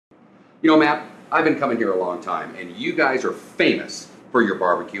You know, Matt, I've been coming here a long time, and you guys are famous for your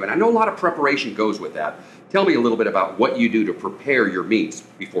barbecue, and I know a lot of preparation goes with that. Tell me a little bit about what you do to prepare your meats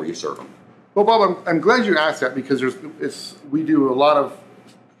before you serve them. Well, Bob, I'm glad you asked that because we do a lot of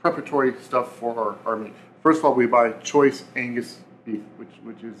preparatory stuff for our meat. First of all, we buy choice Angus beef,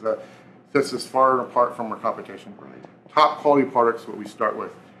 which is sets us far and apart from our competition. Right. Top quality products, what we start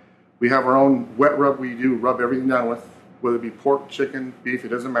with. We have our own wet rub we do, rub everything down with, whether it be pork, chicken, beef, it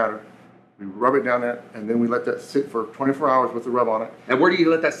doesn't matter. We rub it down there, and then we let that sit for 24 hours with the rub on it. And where do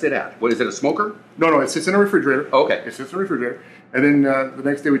you let that sit at? What is it, a smoker? No, it sits in a refrigerator. Okay. It sits in a refrigerator. And then the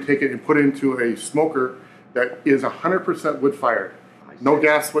next day we take it and put it into a smoker that is 100% wood fired. No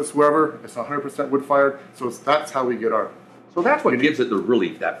gas whatsoever. It's 100% wood fired. So that's how we get our. So that's what gives it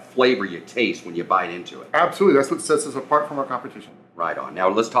that flavor you taste when you bite into it. Absolutely. That's what sets us apart from our competition. Right on. Now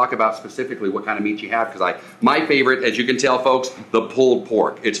let's talk about specifically what kind of meat you have, because my favorite, as you can tell, folks, the pulled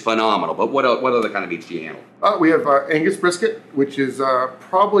pork. It's phenomenal. But what other kind of meats do you handle? We have Angus brisket, which is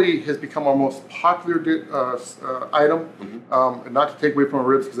probably has become our most popular item. Mm-hmm. Not to take away from our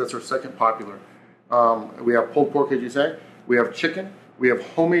ribs, because that's our second popular. We have pulled pork, as you say. We have chicken. We have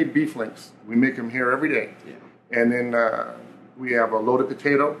homemade beef links. We make them here every day. Yeah. And then we have a loaded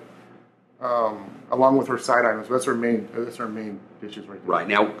potato, along with our side items. That's our main dishes right there. Right.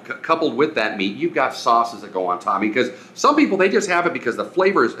 Now, coupled with that meat, you've got sauces that go on top. Because some people, they just have it because the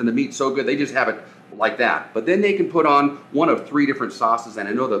flavors and the meat's so good, they just have it like that. But then they can put on one of 3 different sauces, and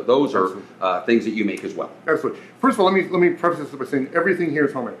I know that those are things that you make as well. Absolutely. First of all, let me preface this by saying everything here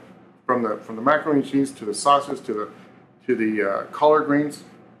is homemade, from the macaroni and cheese to the sauces to the collard greens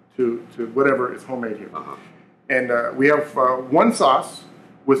to whatever is homemade here. Uh-huh. And we have one sauce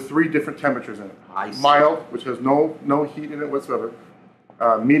with 3 different temperatures in it. Mild, which has no heat in it whatsoever.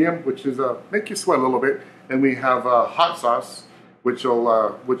 Medium, which is make you sweat a little bit. And we have hot sauce, which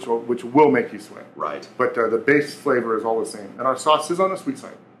will make you sweat. Right. But the base flavor is all the same. And our sauce is on the sweet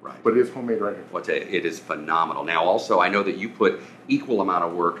side. Right. But it is homemade right here. Well, it is phenomenal. Now, also, I know that you put equal amount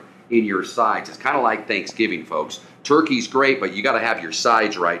of work in your sides. It's kind of like Thanksgiving, folks. Turkey's great, but you got to have your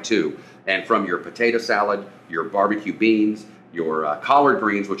sides right too. And from your potato salad, your barbecue beans, your collard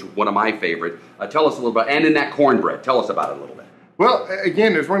greens, which is one of my favorite. Tell us a little bit, and in that cornbread, tell us about it a little bit. Well,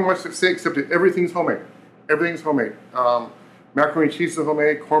 again, there's very much to say except that everything's homemade. Everything's homemade. Macaroni and cheese is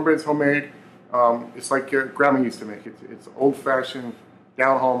homemade. Cornbread's homemade. It's like Grandma used to make it. It's old-fashioned,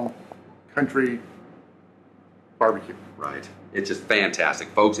 down-home, country barbecue. Right. It's just fantastic.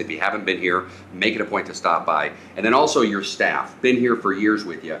 Folks, if you haven't been here, make it a point to stop by. And then also your staff, been here for years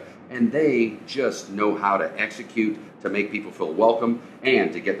with you, and they just know how to execute to make people feel welcome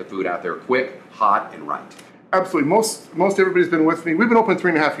and to get the food out there quick, hot, and right. Absolutely. Most everybody's been with me. We've been open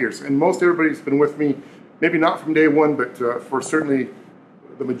 3.5 years, and most everybody's been with me, maybe not from day one, but for certainly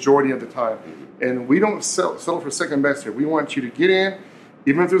the majority of the time. Mm-hmm. And we don't settle for second best here. We want you to get in.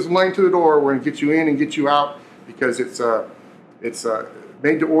 Even if there's a line to the door, we're going to get you in and get you out, because it's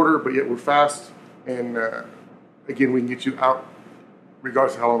made to order, but yet we're fast. And again, we can get you out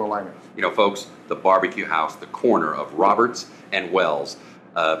regardless of how long the line is. You know, folks, the BBQ House, the corner of Roberts and Wells,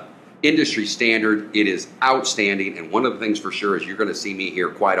 industry standard. It is outstanding. And one of the things for sure is you're going to see me here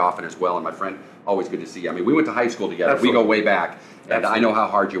quite often as well. And my friend, always good to see you. I mean, we went to high school together. Absolutely. We go way back. And I know how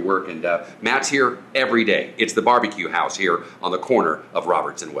hard you work. And Matt's here every day. It's the BBQ House here on the corner of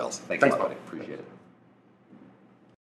Roberts and Wells. Thanks a lot, buddy. Appreciate it.